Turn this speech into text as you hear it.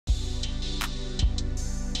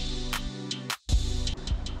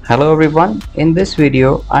Hello everyone, in this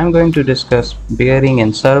video I'm going to discuss bearing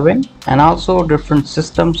and serving, and also different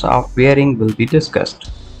systems of bearing will be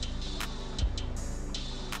discussed.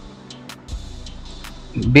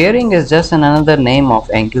 Bearing is just another name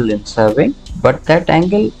of angle in serving, but that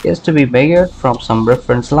angle is to be measured from some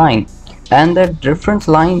reference line, and that reference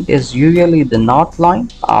line is usually the north line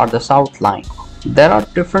or the south line. There are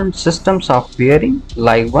different systems of bearing,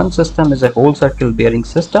 like one system is a whole circle bearing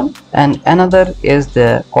system and another is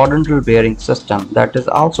the quadrantal bearing system, that is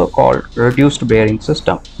also called reduced bearing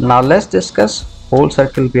system. Now let's discuss whole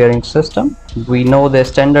circle bearing system. We know the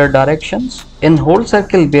standard directions. In whole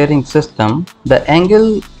circle bearing system, the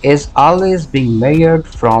angle is always being measured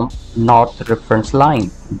from north reference line,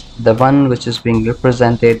 the one which is being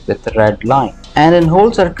represented with the red line. And in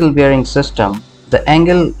whole circle bearing system, the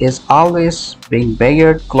angle is always being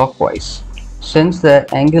measured clockwise. Since the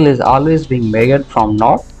angle is always being measured from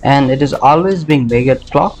north and it is always being measured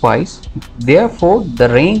clockwise, therefore the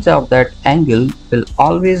range of that angle will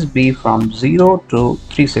always be from 0 to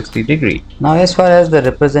 360 degree. Now as far as the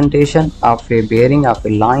representation of a bearing of a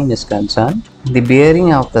line is concerned, the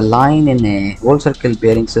bearing of the line in a whole circle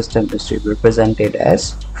bearing system is to be represented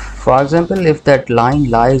as, for example, if that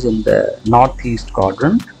line lies in the northeast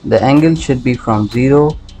quadrant, the angle should be from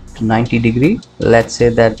 0 to 90 degree. Let's say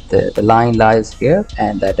that the line lies here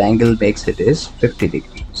and that angle makes it is 50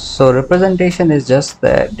 degree. So representation is just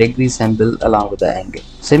the degree symbol along with the angle.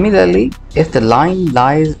 Similarly, if the line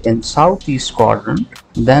lies in southeast quadrant,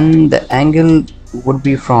 then the angle would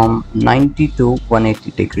be from 90 to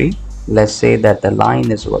 180 degree. Let's say that the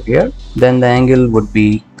line is over here, then the angle would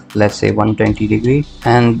be, let's say, 120 degree,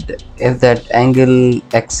 and if that angle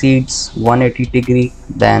exceeds 180 degree,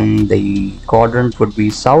 then the quadrant would be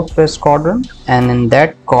southwest quadrant, and in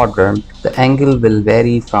that quadrant the angle will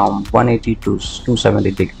vary from 180 to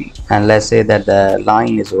 270 degree. And let's say that the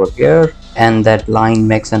line is over here and that line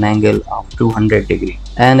makes an angle of 200 degree,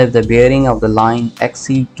 and if the bearing of the line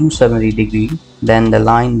exceeds 270 degree, then the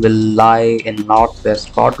line will lie in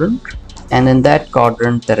northwest quadrant, and in that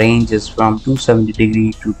quadrant the range is from 270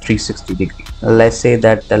 degree to 360 degree. Let's say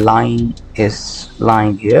that the line is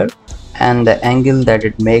lying here and the angle that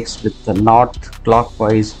it makes with the north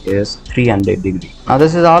clockwise is 300 degree. Now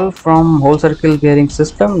this is all from whole circle bearing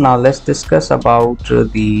system. Now let's discuss about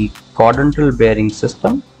the quadrantal bearing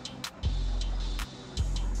system.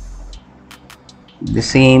 The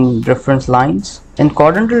same reference lines. In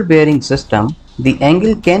quadrantal bearing system, the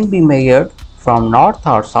angle can be measured from north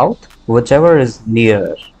or south, whichever is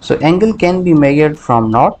nearer. So angle can be measured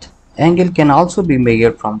from north, angle can also be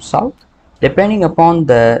measured from south, depending upon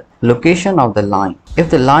the location of the line. If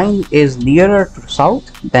the line is nearer to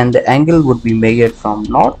south, then the angle would be measured from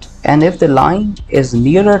north, and if the line is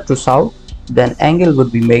nearer to south, then angle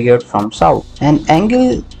would be measured from south. And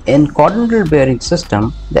angle in quadrantal bearing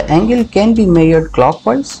system, the angle can be measured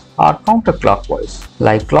clockwise or counterclockwise,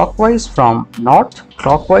 like clockwise from north,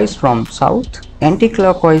 clockwise from south,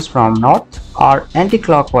 anti-clockwise from north, or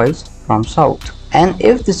anti-clockwise from south. And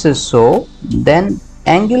if this is so, then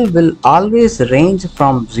angle will always range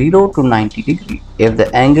from 0 to 90 degree. If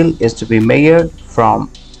the angle is to be measured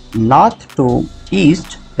from north to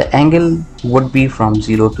east, the angle would be from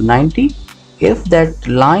 0 to 90. If that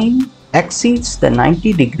line exceeds the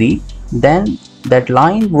 90 degree, then that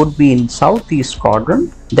line would be in southeast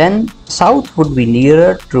quadrant, then south would be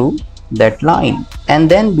nearer to that line,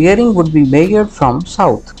 and then bearing would be measured from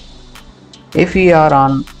south. If we are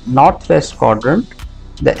on northwest quadrant,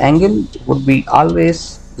 the angle would be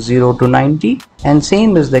always 0 to 90, and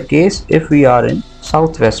same is the case if we are in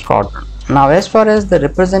southwest quadrant. Now as far as the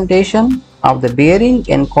representation of the bearing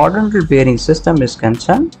in quadrantal bearing system is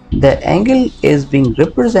concerned, the angle is being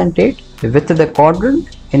represented with the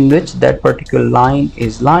quadrant in which that particular line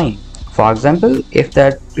is lying. For example, if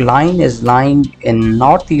that line is lying in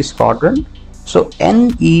northeast quadrant, so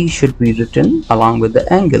NE should be written along with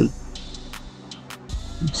the angle.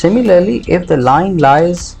 Similarly, if the line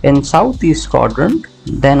lies in southeast quadrant,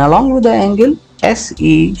 then along with the angle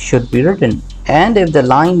SE should be written. And if the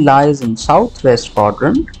line lies in southwest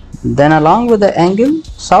quadrant, then along with the angle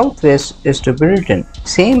southwest is to be written.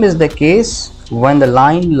 Same is the case when the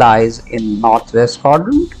line lies in northwest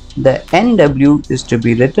quadrant, the NW is to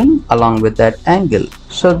be written along with that angle.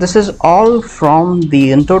 So this is all from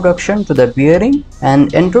the introduction to the bearing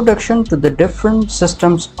and introduction to the different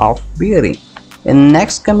systems of bearing. In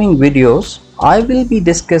next coming videos, I will be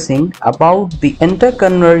discussing about the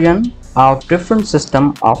interconversion of different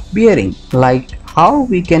system of bearing, like how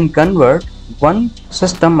we can convert one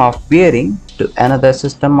system of bearing to another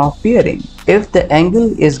system of bearing. If the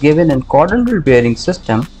angle is given in quadrantal bearing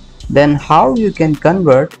system, then how you can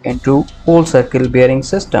convert into whole circle bearing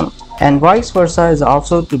system, and vice versa is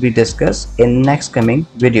also to be discussed in next coming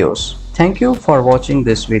videos. Thank you for watching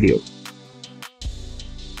this video.